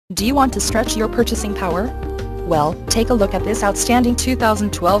Do you want to stretch your purchasing power? Well, take a look at this outstanding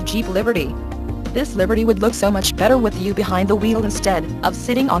 2012 Jeep Liberty. This Liberty would look so much better with you behind the wheel instead of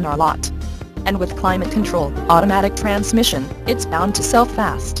sitting on our lot. And with climate control, automatic transmission, it's bound to sell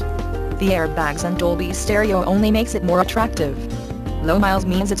fast. The airbags and Dolby stereo only makes it more attractive. Low miles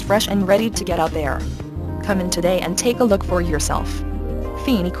means it's fresh and ready to get out there. Come in today and take a look for yourself.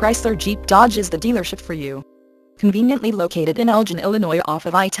 Feeny Chrysler Jeep Dodge is the dealership for you. Conveniently located in Elgin, Illinois off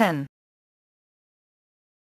of I-10.